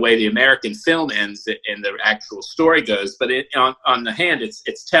between the way the American film ends and the actual story goes. But on the hand,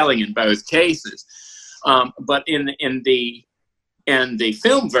 it's telling in both cases. But in the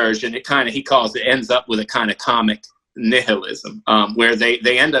film version, he calls it, ends up with a kind of comic nihilism, where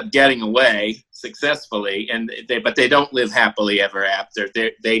they end up getting away successfully, but they don't live happily ever after.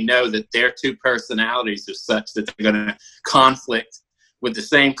 They know that their two personalities are such that they're going to conflict with the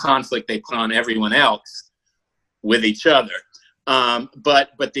same conflict they put on everyone else with each other. But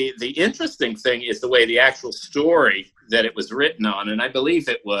the interesting thing is the way the actual story that it was written on, and I believe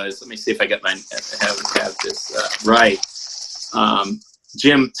it was. Let me see if I have this right.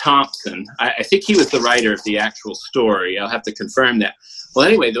 Jim Thompson. I think he was the writer of the actual story. I'll have to confirm that. Well,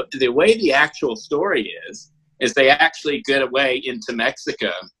 anyway, the way the actual story is they actually get away into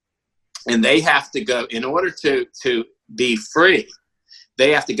Mexico, and they have to go, in order to be free,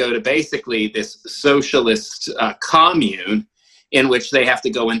 they have to go to basically this socialist commune in which they have to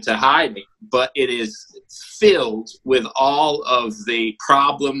go into hiding. But it is filled with all of the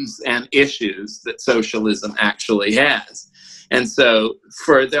problems and issues that socialism actually has. And so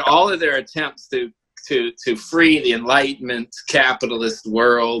for all of their attempts to free the Enlightenment capitalist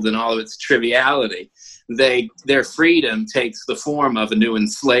world and all of its triviality, their freedom takes the form of a new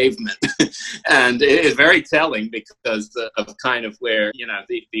enslavement. And it is very telling because of kind of where,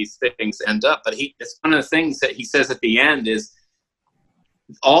 these things end up. But it's one of the things that he says at the end is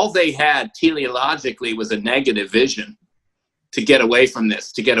all they had teleologically was a negative vision to get away from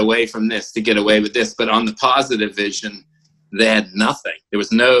this, to get away from this, to get away with this. But on the positive vision, they had nothing. There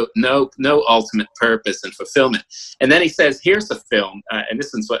was no ultimate purpose and fulfillment. And then he says, here's a film, and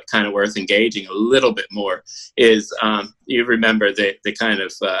this is what kind of worth engaging a little bit more, is you remember the kind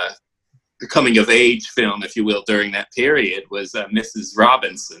of the coming of age film, if you will, during that period was Mrs.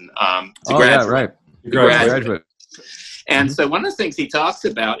 Robinson, The Graduate. Yeah, right. The Graduate. And so one of the things he talks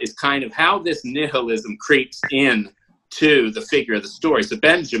about is kind of how this nihilism creeps in to the figure of the story. So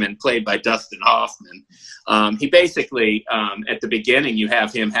Benjamin, played by Dustin Hoffman, he basically, at the beginning, you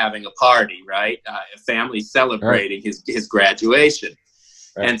have him having a party, right? A family celebrating his graduation.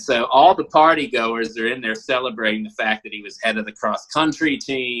 Right. And so all the party goers are in there celebrating the fact that he was head of the cross-country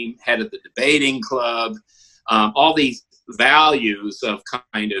team, head of the debating club, all these values of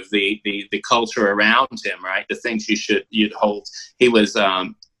kind of the culture around him, right? The things you'd hold. He was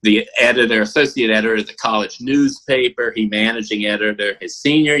the associate editor of the college newspaper, he managing editor his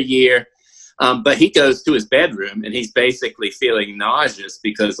senior year. But he goes to his bedroom and he's basically feeling nauseous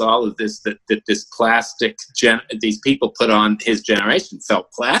because all of this that this plastic these people put on his generation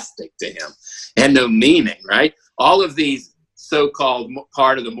felt plastic to him. It had no meaning, right? All of these so-called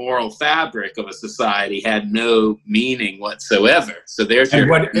part of the moral fabric of a society had no meaning whatsoever. So there's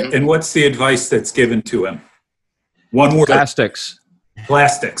and what's the advice that's given to him? One word. Plastics.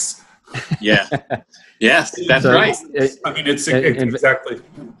 Plastics. Yeah. Yes, that's right. I mean, it's exactly.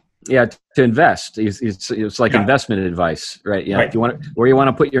 Yeah, to invest. It's like investment advice, right? Yeah, right. If you want where you want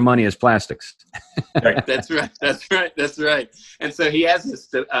to put your money is plastics. Right. That's right. And so he has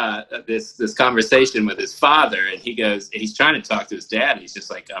this conversation with his father, and he's trying to talk to his dad. He's just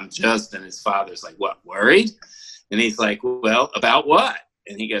like, I'm just, and his father's like, what, worried? And he's like, well, about what?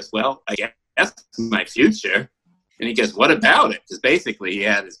 And he goes, well, I guess my future. And he goes, what about it? Because basically he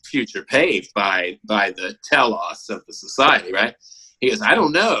had his future paved by the telos of the society, right? He goes, I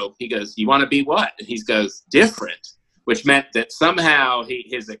don't know. He goes, you want to be what? And he goes, different, which meant that somehow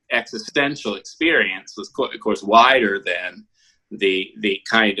his existential experience was, of course, wider than the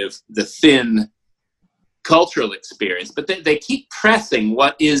kind of the thin cultural experience. But they keep pressing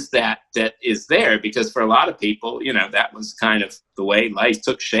what is that is there, because for a lot of people, that was kind of the way life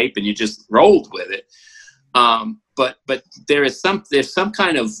took shape and you just rolled with it. But there's some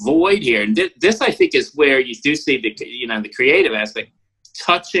kind of void here, and this I think is where you do see the creative aspect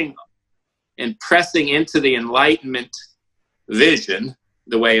touching and pressing into the Enlightenment vision,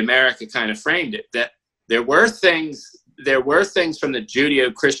 the way America kind of framed it. That there were things from the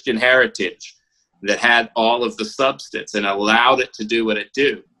Judeo-Christian heritage that had all of the substance and allowed it to do what it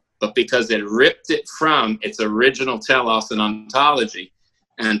do, but because it ripped it from its original telos and ontology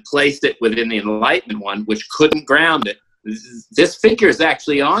and placed it within the Enlightenment one, which couldn't ground it, this figure is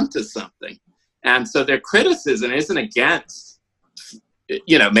actually onto something. And so their criticism isn't against,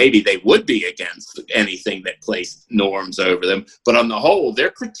 maybe they would be against anything that placed norms over them, but on the whole, they're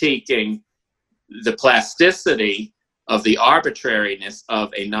critiquing the plasticity of the arbitrariness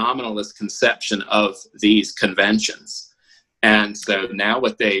of a nominalist conception of these conventions. And so now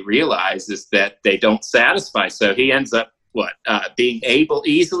what they realize is that they don't satisfy. So he ends up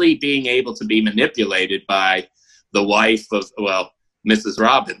easily being able to be manipulated by the wife of, Mrs.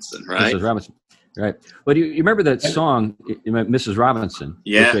 Robinson, right? Mrs. Robinson, right. Well, you remember that song, Mrs. Robinson?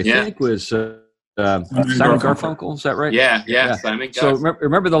 Yeah, which I think was Simon Garfunkel, is that right? Yeah. Simon Garfunkel. So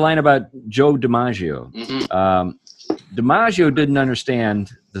remember the line about Joe DiMaggio? Mm-hmm. DiMaggio didn't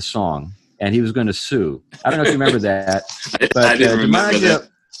understand the song, and he was going to sue. I don't know if you remember that. But I didn't remember that.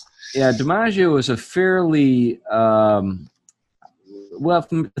 Yeah, DiMaggio was a fairly, from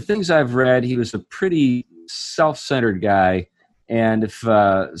the things I've read, he was a pretty self-centered guy. And if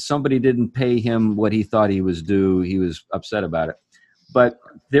somebody didn't pay him what he thought he was due, he was upset about it. But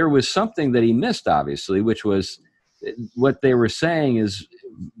there was something that he missed, obviously, which was what they were saying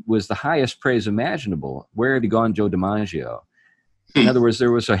was the highest praise imaginable. Where had he gone, Joe DiMaggio? In other words,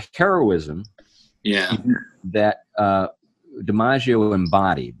 there was a heroism that DiMaggio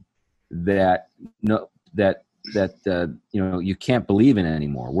embodied that you can't believe in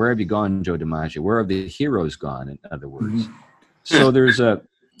anymore. Where have you gone, Joe DiMaggio? Where have the heroes gone, in other words? Mm-hmm. So there's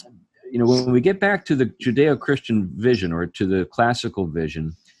when we get back to the Judeo-Christian vision or to the classical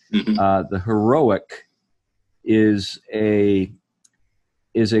vision, the heroic is a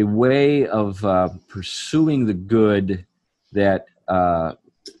way of pursuing the good that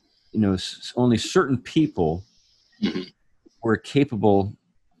only certain people were capable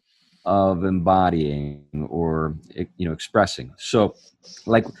of embodying or expressing. So,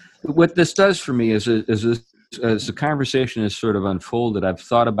 like, what this does for me is as the conversation has sort of unfolded, I've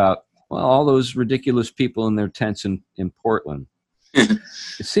thought about all those ridiculous people in their tents in Portland. It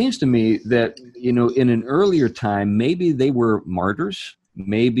seems to me that in an earlier time, maybe they were martyrs.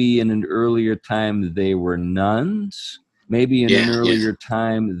 Maybe in an earlier time they were nuns. Maybe in an earlier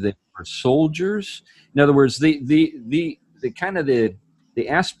time they were soldiers. In other words, the kind of the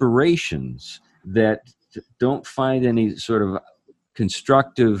aspirations that don't find any sort of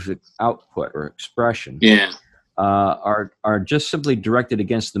constructive output or expression are just simply directed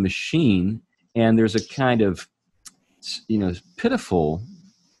against the machine. And there's a kind of pitiful,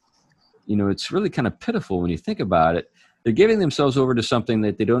 it's really kind of pitiful when you think about it. They're giving themselves over to something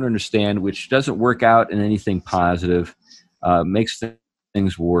that they don't understand, which doesn't work out in anything positive, makes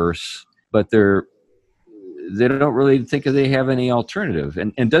things worse, but they don't really think that they have any alternative.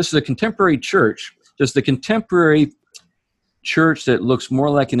 And does the contemporary church that looks more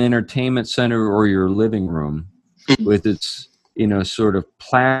like an entertainment center or your living room with its, sort of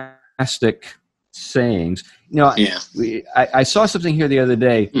plastic sayings. You know, Yeah. I saw something here the other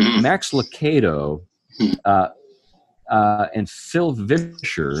day. Mhm. Max Lucado and Phil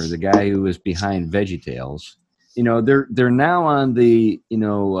Vischer, the guy who was behind VeggieTales, you know, they're now on the, you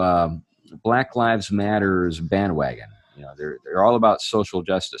know, Black Lives Matters bandwagon. You know, they're all about social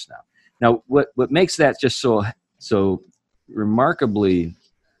justice now. Now, what makes that just so remarkably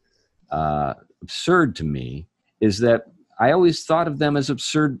absurd to me is that I always thought of them as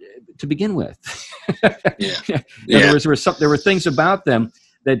absurd to begin with. Yeah. In other words, there were things about them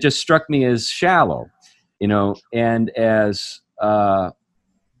that just struck me as shallow, you know, and as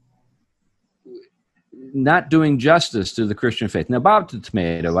not doing justice to the Christian faith. Now, Bob the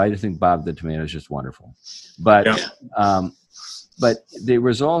Tomato, I think Bob the Tomato is just wonderful, but but there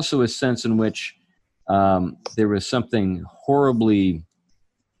was also a sense in which there was something horribly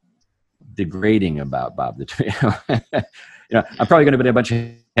degrading about Bob the Tomato. You know, I'm probably going to get a bunch of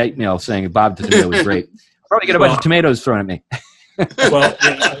hate mail saying Bob the Tomato was great. I'll probably get a bunch of tomatoes thrown at me.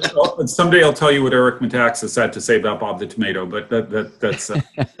 Well, someday I'll tell you what Eric Metaxas had to say about Bob the Tomato, but that's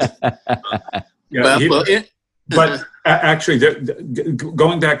yeah. But actually,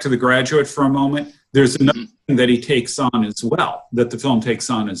 going back to The Graduate for a moment, there's another thing that he takes on as well, that the film takes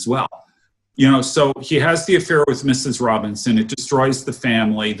on as well. You know, so he has the affair with Mrs. Robinson. It destroys the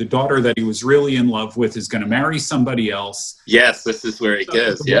family. The daughter that he was really in love with is going to marry somebody else. Yes, this is where it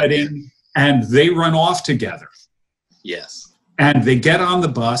goes. Yeah. Wedding, and they run off together. Yes. And they get on the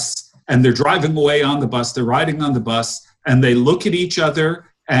bus, and they're driving away on the bus. They're riding on the bus, and they look at each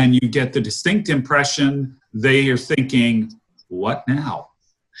other, and you get the distinct impression they are thinking, what now?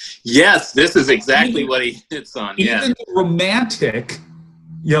 Yes, this is exactly what he hits on. Even the romantic,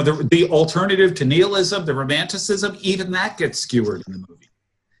 you know, the alternative to nihilism, the romanticism, even that gets skewered in the movie.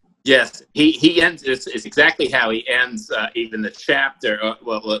 Yes, he ends. It's exactly how he ends. Even the chapter,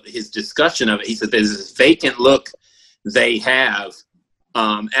 his discussion of it. He said, "There's this vacant look they have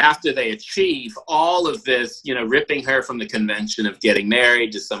after they achieve all of this. You know, ripping her from the convention of getting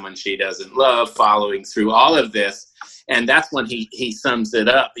married to someone she doesn't love, following through all of this, and that's when he sums it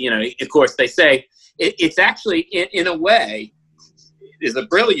up. You know, of course, they say it's actually in a way." There's a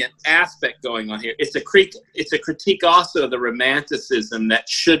brilliant aspect going on here. It's a critique also of the romanticism that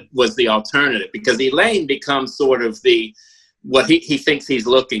was the alternative, because Elaine becomes sort of what he thinks he's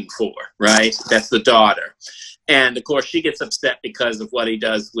looking for, right? That's the daughter. And of course she gets upset because of what he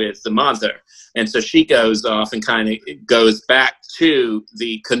does with the mother. And so she goes off and kind of goes back to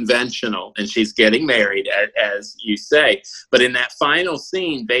the conventional, and she's getting married, as you say. But in that final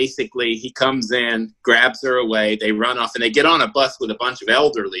scene, basically, he comes in, grabs her away, they run off, and they get on a bus with a bunch of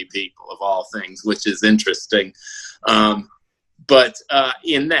elderly people, of all things, which is interesting. But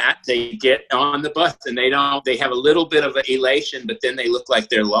in that, they get on the bus, and they have a little bit of an elation, but then they look like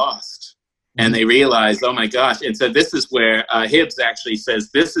they're lost. And they realize, oh my gosh. And so this is where Hibbs actually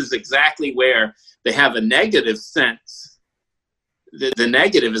says this is exactly where they have a negative sense. The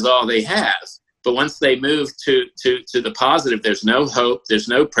negative is all they have. But once they move to the positive, there's no hope, there's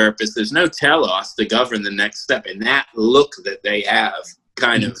no purpose, there's no telos to govern the next step. And that look that they have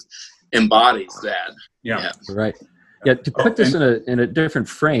kind of embodies that. Yeah. Right. Yeah, to put this in a different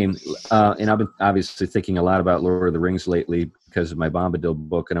frame, and I've been obviously thinking a lot about Lord of the Rings lately because of my Bombadil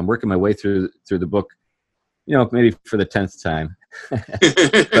book, and I'm working my way through the book, you know, maybe for the 10th time.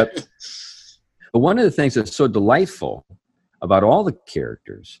 but one of the things that's so delightful about all the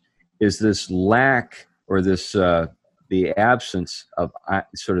characters is this lack, or this the absence of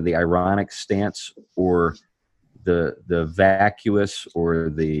sort of the ironic stance, or the vacuous,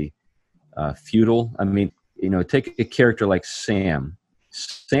 or the futile. I mean, you know, take a character like Sam.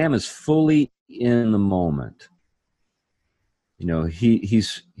 Sam is fully in the moment. You know,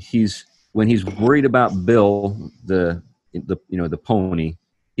 he's when he's worried about Bill, the pony,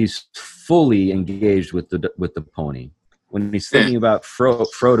 he's fully engaged with the pony. When he's thinking about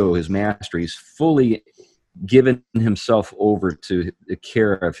Frodo, his master, he's fully given himself over to the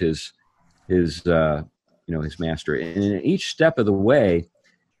care of his master. And in each step of the way,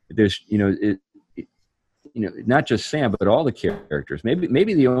 there's not just Sam, but all the characters.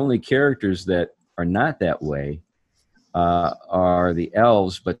 Maybe the only characters that are not that way are the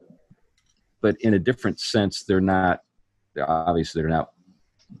elves, but in a different sense, they're not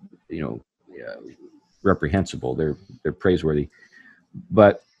reprehensible. They're praiseworthy,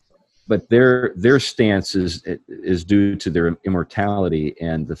 but their stance is due to their immortality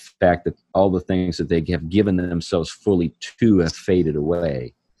and the fact that all the things that they have given themselves fully to have faded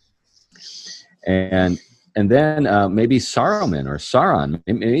away. And then maybe Saruman or Sauron.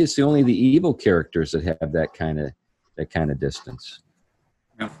 Maybe it's only the evil characters that have that kind of distance.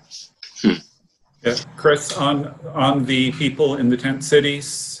 Yeah. Yeah. Chris, on the people in the tent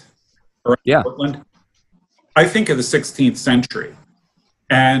cities around Portland, I think of the 16th century.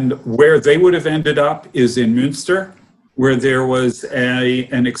 And where they would have ended up is in Münster, where there was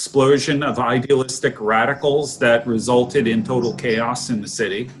an explosion of idealistic radicals that resulted in total chaos in the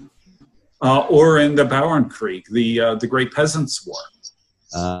city, or in the Bauernkrieg, the Great Peasants' War,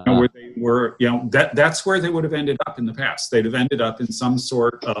 where they were, that's where they would have ended up in the past. They'd have ended up in some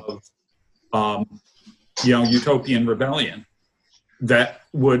sort of, utopian rebellion that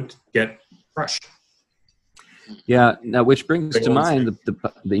would get crushed. Yeah. Now, which brings to mind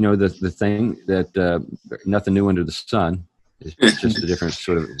the thing that nothing new under the sun. It's just a different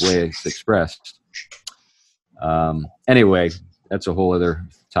sort of way it's expressed. Anyway, that's a whole other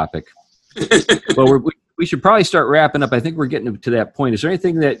topic. Well, we should probably start wrapping up. I think we're getting to that point. Is there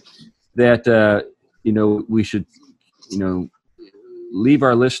anything that we should leave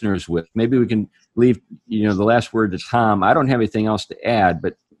our listeners with? Maybe we can leave the last word to Tom. I don't have anything else to add,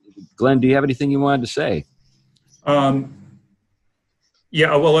 but Glenn, do you have anything you wanted to say? Well,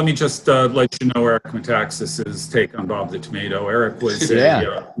 let me just let you know Eric Metaxas's take on Bob the Tomato. Eric was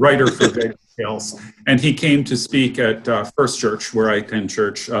a writer for VeggieTales, and he came to speak at First Church, where I attend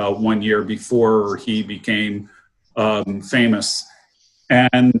church, 1 year before he became famous.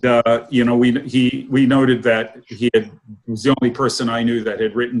 And we noted that he was the only person I knew that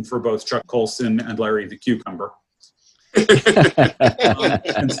had written for both Chuck Colson and Larry the Cucumber.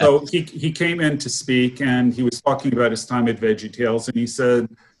 And so he came in to speak, and he was talking about his time at VeggieTales, and he said,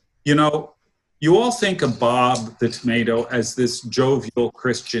 you all think of Bob the Tomato as this jovial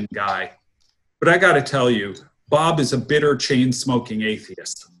Christian guy, but I got to tell you, Bob is a bitter chain-smoking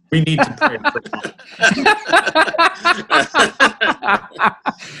atheist. We need to pray for Bob.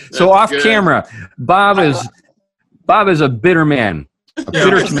 So off camera, Bob is a bitter man. A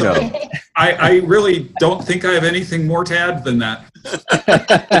bitter tomato. I really don't think I have anything more to add than that.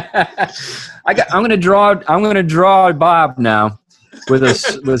 I'm going to draw Bob now with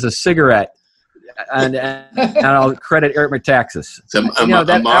a cigarette, and I'll credit Eric Metaxas.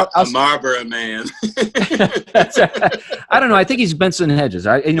 A Marlboro man. I don't know. I think he's Benson Hedges.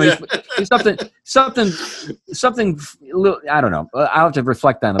 He's something. I don't know. I'll have to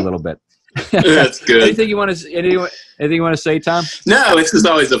reflect on it a little bit. That's good. Anything you want to say, Tom? No, this is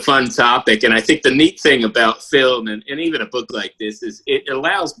always a fun topic, and I think the neat thing about film and even a book like this is it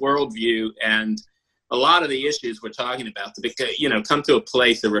allows worldview and a lot of the issues we're talking about to come to a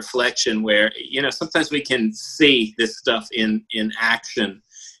place of reflection where sometimes we can see this stuff in action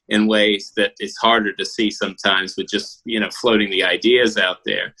in ways that it's harder to see sometimes with just floating the ideas out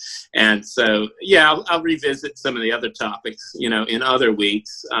there. And so I'll revisit some of the other topics in other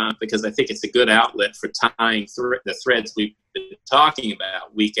weeks because I think it's a good outlet for tying the threads we've been talking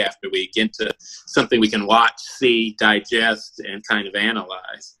about week after week into something we can watch, see, digest, and kind of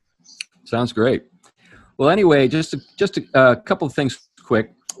analyze. Sounds great. Well, anyway, just a couple of things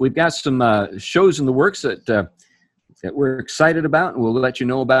quick. We've got some shows in the works that we're excited about and we'll let you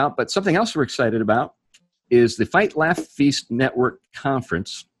know about. But something else we're excited about is the Fight, Laugh, Feast Network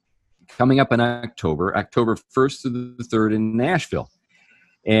Conference coming up in October 1st through the 3rd in Nashville.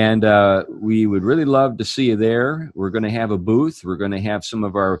 And we would really love to see you there. We're going to have a booth. We're going to have some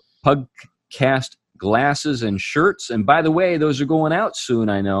of our Pugcast glasses and shirts. And by the way, those are going out soon,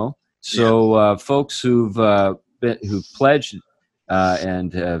 I know. So folks who've pledged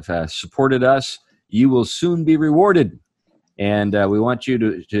and have supported us, you will soon be rewarded, and we want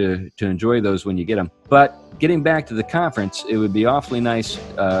you to enjoy those when you get them. But getting back to the conference, it would be awfully nice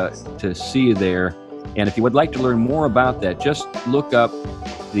to see you there. And if you would like to learn more about that, just look up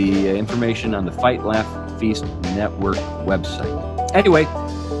the information on the Fight, Laugh, Feast Network website. Anyway,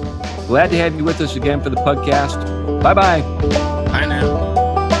 glad to have you with us again for the podcast. Bye-bye. Bye now.